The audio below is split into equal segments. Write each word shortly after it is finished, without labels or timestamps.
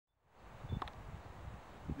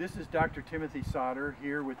This is Dr. Timothy Sauder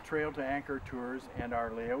here with Trail to Angkor Tours and our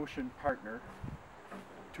Laotian partner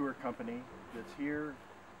tour company that's here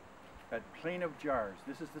at Plain of Jars.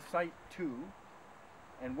 This is the Site 2,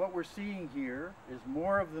 and what we're seeing here is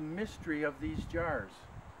more of the mystery of these jars.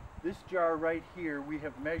 This jar right here we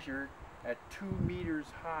have measured at 2 meters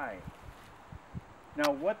high.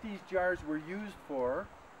 Now what these jars were used for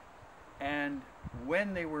and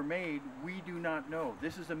when they were made, we do not know.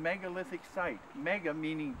 This is a megalithic site. Mega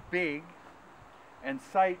meaning big, and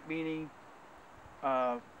site meaning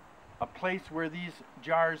a place where these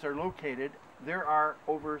jars are located. There are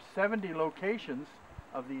over 70 locations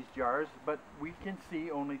of these jars, but we can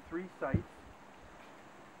see only 3 sites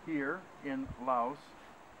here in Laos.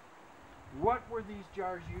 What were these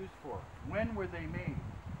jars used for? When were they made?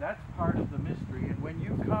 That's part of the mystery, and when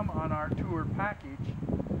you come on our tour package,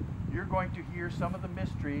 you're going to hear some of the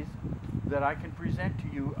mysteries that I can present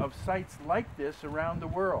to you of sites like this around the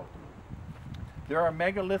world. There are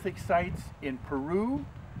megalithic sites in Peru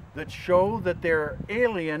that show that they're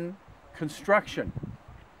alien construction.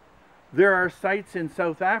 There are sites in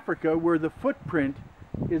South Africa where the footprint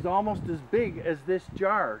is almost as big as this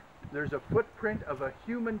jar. There's a footprint of a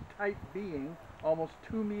human-type being almost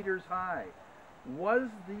 2 meters high. Was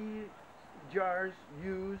these jars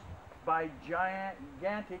used by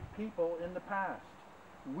gigantic people in the past?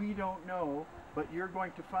 We don't know, but you're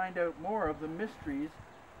going to find out more of the mysteries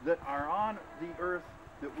that are on the earth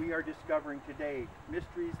that we are discovering today.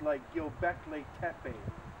 Mysteries like Göbekli Tepe,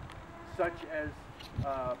 such as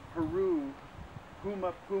Peru,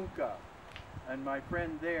 Pumapunka, and my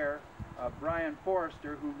friend there, Brian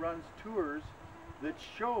Forrester, who runs tours that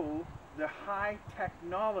show the high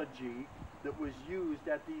technology that was used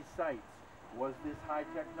at these sites. Was this high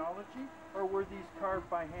technology, or were these carved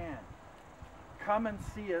by hand? Come and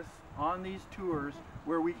see us on these tours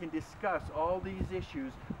where we can discuss all these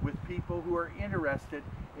issues with people who are interested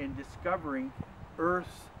in discovering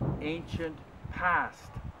Earth's ancient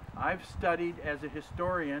past. I've studied as a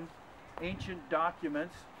historian ancient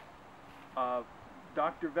documents.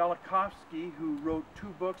 Dr. Velikovsky, who wrote 2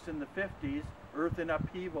 books in the 50s, Earth in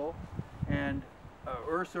Upheaval and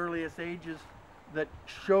Earth's Earliest Ages, that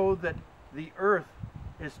show that the Earth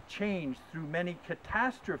has changed through many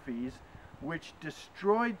catastrophes which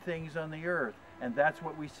destroyed things on the Earth, and that's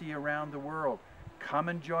what we see around the world. Come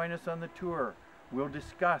and join us on the tour. We'll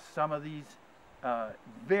discuss some of these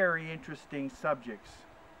very interesting subjects.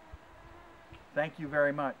 Thank you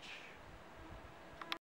very much.